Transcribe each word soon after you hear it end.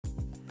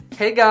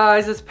Hey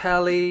guys, it's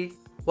Pelly.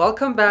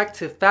 Welcome back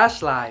to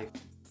Fash Life,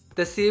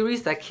 the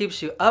series that keeps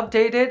you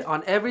updated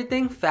on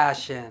everything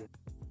fashion.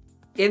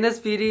 In this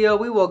video,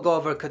 we will go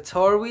over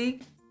Couture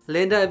Week,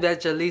 Linda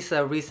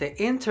Evangelista recent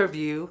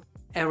interview,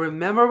 and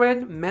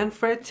remembering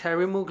Manfred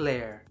Thierry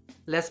Mugler.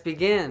 Let's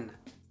begin.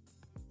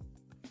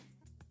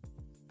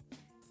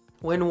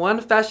 When one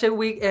fashion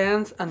week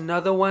ends,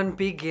 another one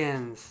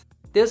begins.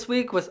 This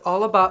week was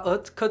all about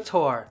haute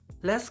couture.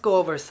 Let's go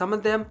over some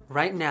of them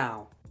right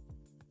now.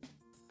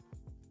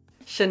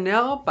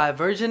 Chanel by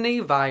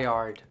Virginie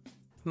Viard.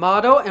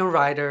 Model and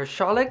writer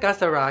Charlotte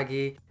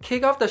Gasaragi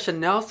kicked off the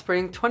Chanel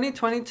Spring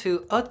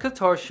 2022 Haute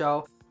Couture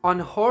show on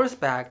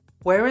horseback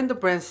wearing the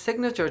brand's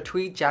signature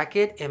tweed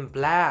jacket in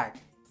black.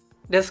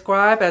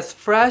 Described as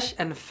fresh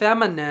and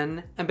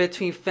feminine and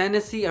between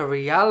fantasy and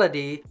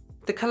reality,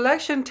 the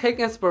collection takes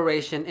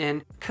inspiration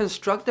in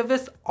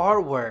constructivist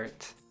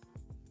artwork.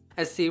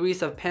 A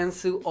series of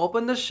pantsuits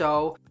opened the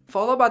show,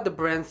 followed by the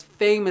brand's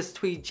famous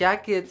tweed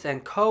jackets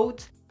and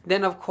coats,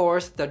 then of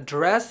course the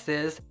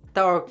dresses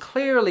that are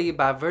clearly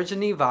by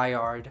Virginie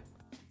Viard.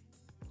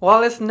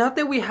 While it's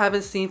nothing we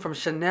haven't seen from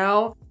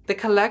Chanel, the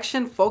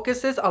collection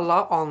focuses a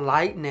lot on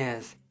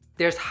lightness.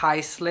 There's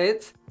high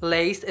slits,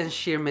 lace and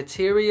sheer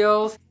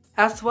materials,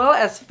 as well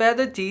as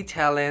feather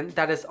detailing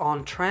that is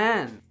on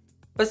trend.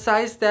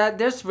 Besides that,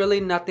 there's really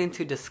nothing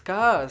to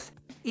discuss.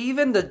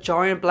 Even the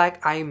jarring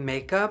black eye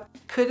makeup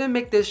couldn't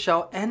make this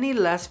show any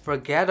less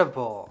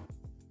forgettable.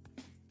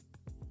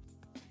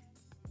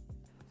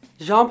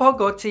 Jean Paul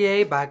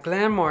Gaultier by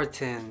Glenn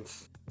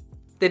Mortens.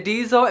 The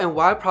Diesel and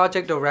Y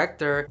project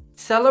director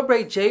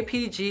celebrate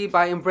JPG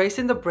by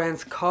embracing the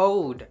brand's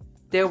code.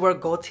 There were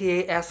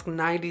Gaultier-esque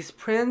 90s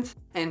prints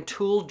and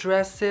tulle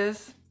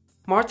dresses.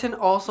 Martin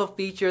also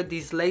featured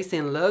these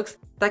lacing looks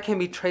that can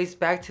be traced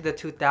back to the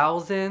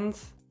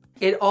 2000s.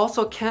 It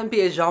also can't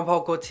be a Jean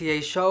Paul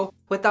Gaultier show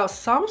without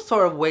some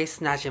sort of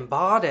waist-snatching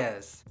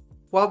bodice.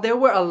 While there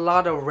were a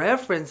lot of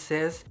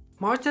references,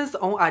 Martin's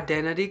own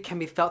identity can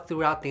be felt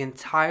throughout the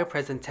entire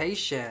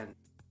presentation.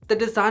 The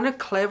designer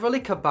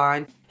cleverly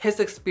combined his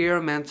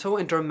experimental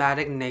and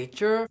dramatic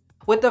nature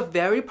with the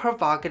very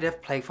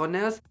provocative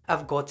playfulness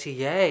of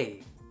Gaultier.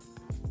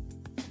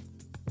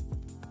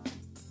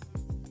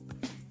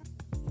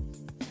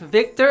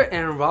 Victor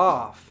and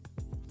Rolf.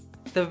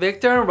 The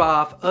Victor and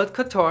Rolf Haute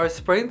Couture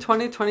Spring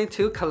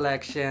 2022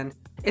 collection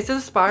is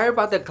inspired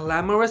by the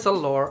glamorous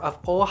allure of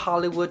old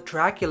Hollywood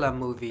Dracula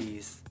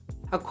movies.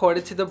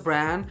 According to the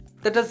brand,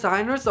 the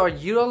designers are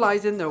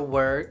utilizing their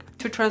work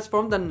to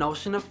transform the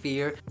notion of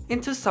fear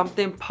into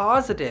something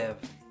positive.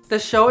 The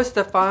show is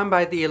defined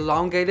by the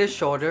elongated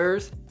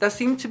shoulders that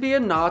seem to be a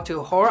nod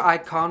to horror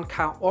icon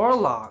Count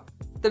Orlok.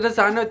 The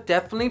designer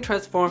definitely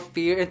transformed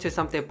fear into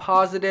something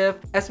positive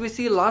as we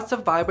see lots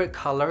of vibrant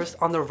colors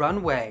on the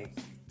runway.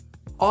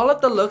 All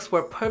of the looks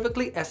were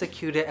perfectly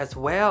executed as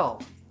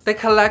well. The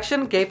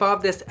collection gave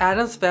off this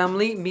Addams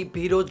Family meet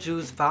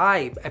Beetlejuice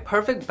vibe, a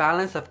perfect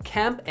balance of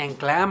camp and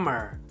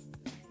glamour.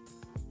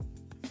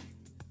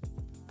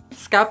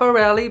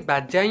 Schiaparelli by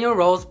Daniel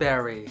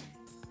Roseberry.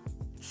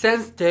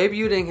 Since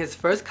debuting his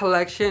first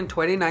collection in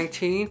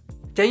 2019,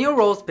 Daniel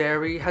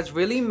Roseberry has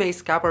really made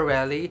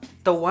Schiaparelli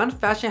the one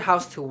fashion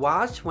house to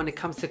watch when it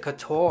comes to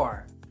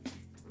couture.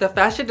 The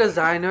fashion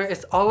designer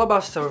is all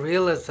about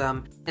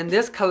surrealism, and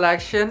this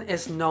collection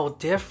is no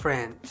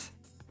different.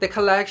 The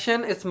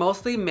collection is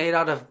mostly made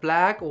out of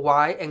black,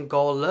 white, and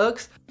gold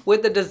looks,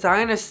 with the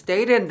designer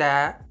stating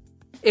that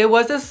it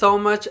wasn't so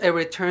much a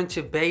return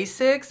to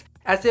basics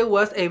as it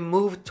was a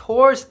move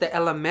towards the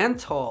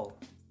elemental.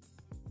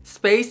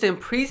 Space and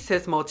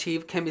priestess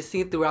motif can be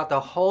seen throughout the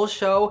whole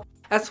show,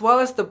 as well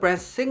as the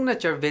brand's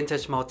signature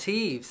vintage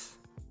motifs.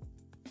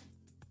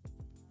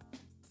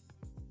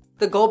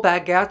 The gold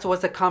baguette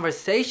was a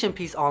conversation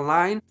piece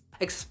online,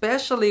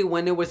 especially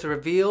when it was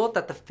revealed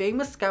that the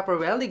famous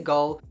Schiaparelli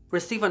gold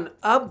received an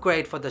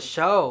upgrade for the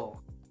show.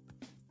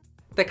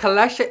 The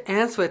collection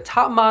ends with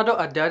top model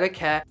Adele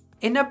Cat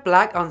in a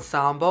black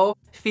ensemble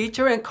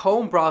featuring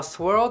comb bra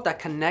swirl that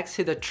connects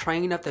to the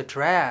train of the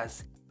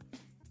dress.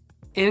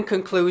 In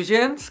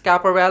conclusion,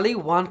 Schiaparelli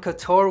won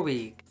Couture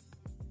Week.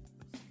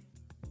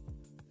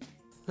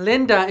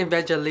 Linda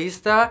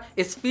Evangelista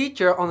is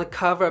featured on the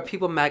cover of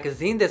People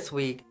magazine this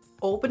week,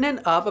 opening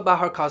up about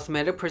her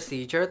cosmetic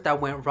procedure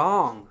that went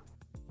wrong.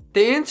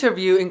 The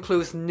interview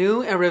includes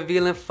new and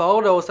revealing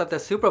photos of the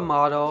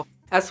supermodel,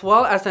 as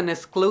well as an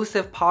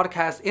exclusive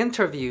podcast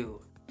interview.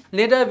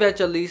 Linda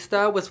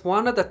Evangelista was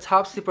one of the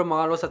top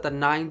supermodels of the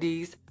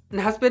 90s and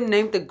has been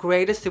named the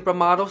greatest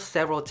supermodel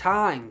several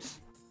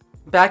times.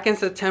 Back in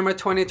September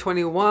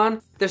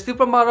 2021, the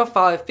supermodel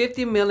filed a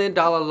 $50 million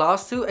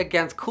lawsuit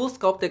against Cool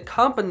Sculpted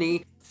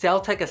company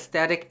Celtic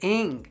Aesthetic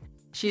Inc.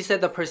 She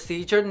said the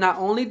procedure not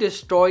only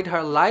destroyed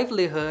her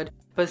livelihood,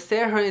 but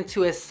sent her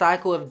into a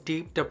cycle of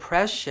deep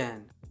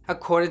depression.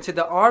 According to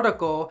the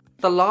article,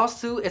 the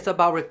lawsuit is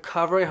about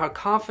recovering her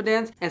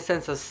confidence and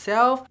sense of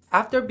self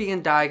after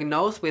being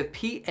diagnosed with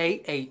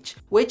PAH,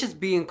 which is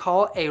being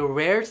called a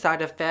rare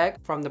side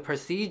effect from the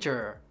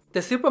procedure. The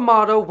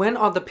supermodel went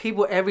on the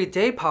People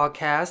Everyday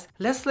podcast.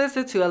 Let's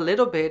listen to a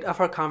little bit of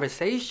her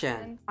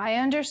conversation. I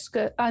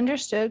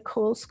understood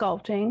cool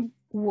sculpting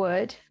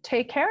would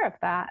take care of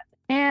that.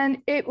 And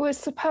it was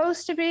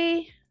supposed to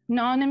be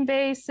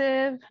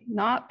non-invasive,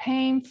 not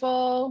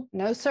painful,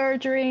 no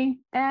surgery.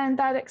 And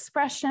that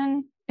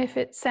expression, if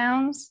it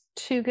sounds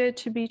too good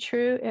to be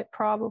true, it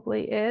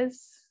probably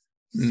is,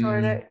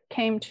 sort of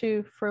came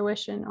to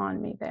fruition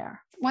on me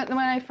there. When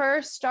I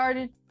first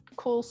started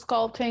cool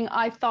sculpting,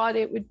 I thought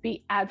it would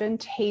be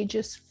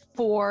advantageous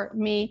for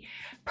me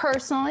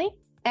personally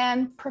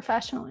and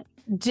professionally.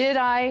 Did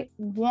I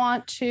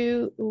want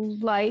to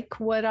like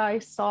what I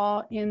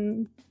saw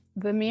in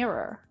the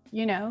mirror,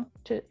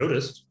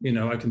 noticed,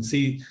 I can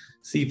see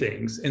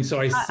things. And so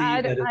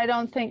I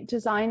don't think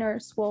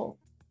designers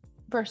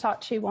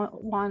Versace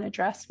won't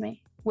address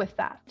me with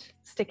that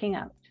sticking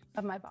out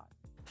of my body.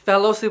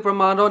 Fellow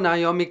supermodel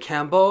Naomi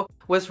Campbell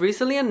was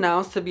recently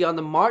announced to be on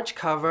the March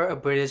cover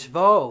of British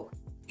Vogue.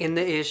 In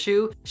the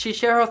issue, she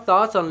shared her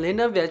thoughts on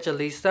Linda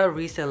Evangelista's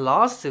recent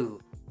lawsuit.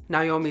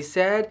 Naomi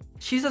said,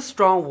 "She's a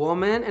strong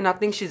woman and I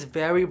think she's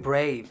very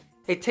brave.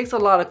 It takes a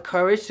lot of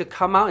courage to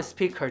come out and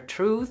speak her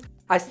truth.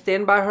 I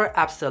stand by her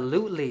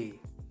absolutely."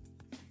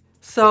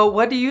 So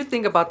what do you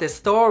think about this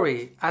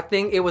story? I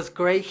think it was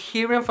great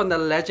hearing from the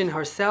legend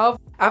herself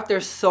after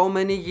so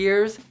many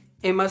years.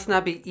 It must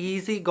not be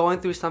easy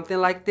going through something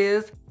like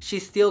this. She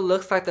still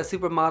looks like the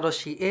supermodel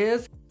she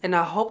is, and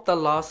I hope the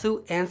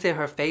lawsuit ends in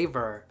her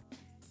favor.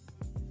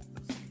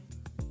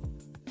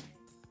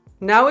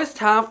 Now it's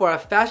time for our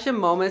fashion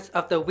moments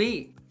of the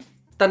week.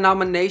 The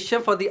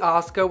nomination for the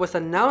Oscar was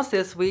announced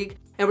this week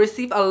and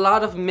received a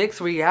lot of mixed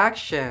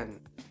reaction.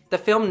 The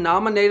film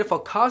nominated for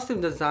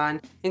costume design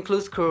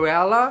includes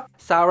Cruella,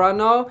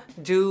 Cyrano,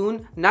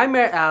 Dune,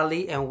 Nightmare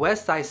Alley, and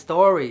West Side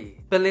Story.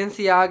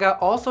 Balenciaga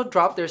also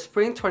dropped their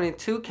Spring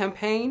 22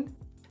 campaign.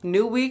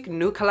 New week,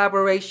 new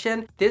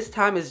collaboration, this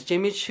time is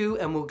Jimmy Choo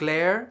and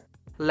Mugler.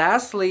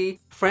 Lastly,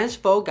 French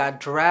Vogue got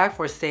dragged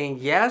for saying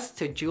yes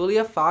to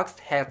Julia Fox's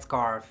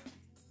headscarf.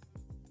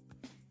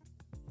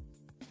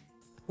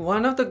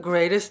 One of the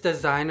greatest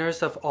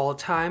designers of all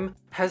time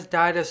has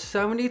died at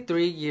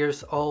 73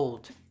 years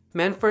old.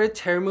 Manfred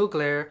Thierry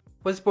Mugler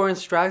was born in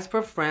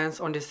Strasbourg,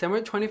 France on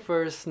December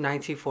 21,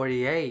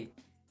 1948.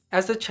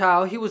 As a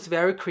child, he was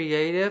very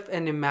creative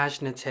and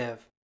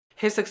imaginative.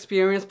 His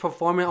experience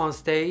performing on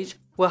stage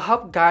will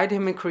help guide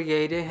him in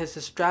creating his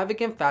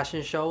extravagant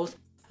fashion shows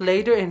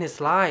later in his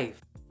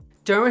life.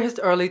 During his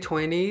early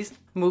 20s,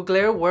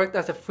 Mugler worked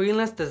as a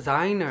freelance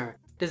designer,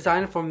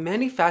 designing for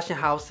many fashion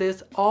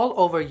houses all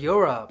over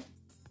Europe.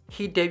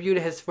 He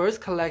debuted his first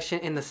collection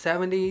in the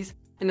 70s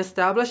and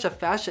established a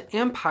fashion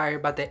empire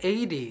by the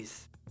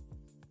 80s.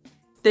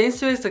 Thanks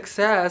to his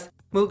success,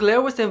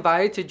 Mugler was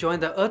invited to join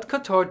the Haute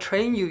Couture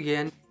trade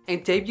union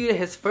and debuted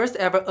his first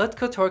ever Haute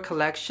Couture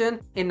collection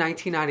in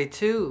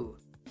 1992.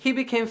 He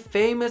became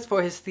famous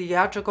for his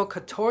theatrical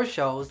couture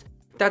shows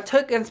that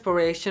took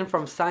inspiration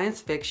from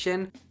science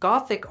fiction,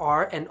 gothic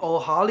art, and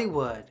old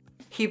Hollywood.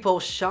 He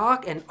both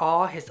shocked and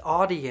awed his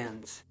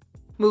audience.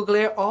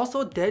 Mugler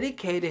also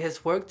dedicated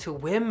his work to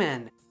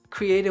women,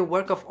 creating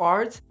work of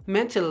arts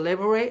meant to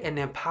liberate and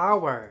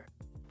empower.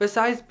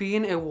 Besides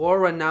being a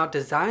world-renowned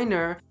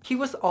designer, he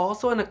was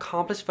also an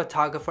accomplished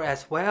photographer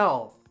as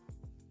well.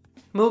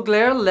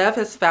 Mugler left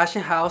his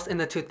fashion house in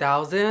the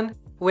 2000s.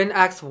 When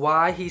asked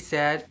why, he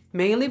said,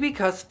 mainly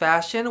because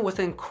fashion was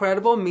an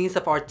incredible means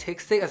of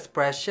artistic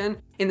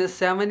expression in the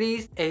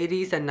 70s,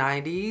 80s, and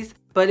 90s,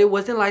 but it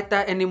wasn't like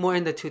that anymore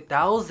in the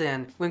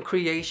 2000s when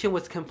creation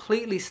was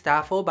completely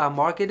stifled by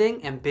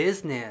marketing and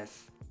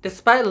business.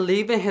 Despite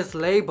leaving his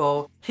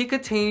label, he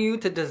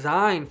continued to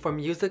design for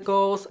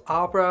musicals,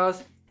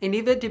 operas, and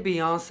even to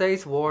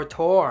Beyoncé's World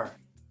Tour.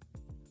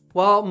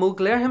 While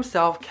Mugler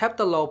himself kept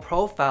a low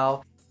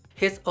profile,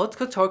 his haute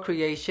couture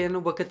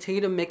creation will continue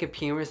to make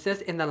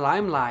appearances in the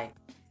limelight,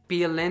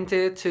 being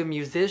lended to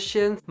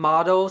musicians,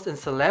 models, and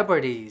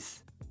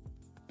celebrities.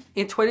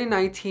 In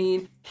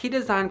 2019, he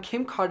designed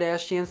Kim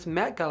Kardashian's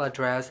Met Gala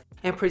dress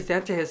and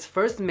presented his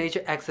first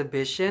major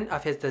exhibition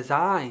of his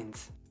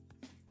designs.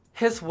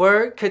 His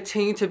work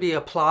continued to be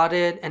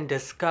applauded and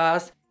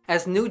discussed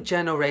as new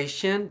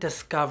generation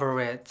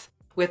discover it.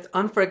 With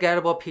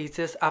unforgettable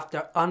pieces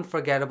after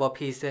unforgettable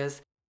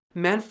pieces,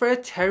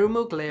 Manfred Thierry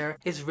Mugler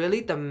is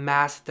really the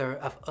master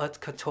of haute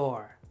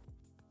couture.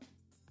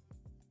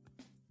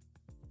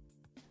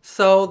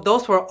 So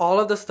those were all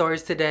of the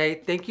stories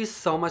today. Thank you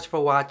so much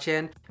for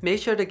watching.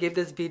 Make sure to give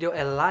this video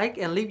a like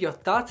and leave your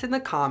thoughts in the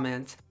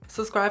comments.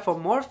 Subscribe for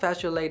more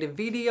fashion related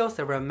videos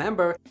and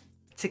remember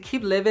to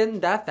keep living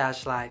that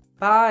Fash Life.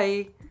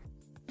 Bye!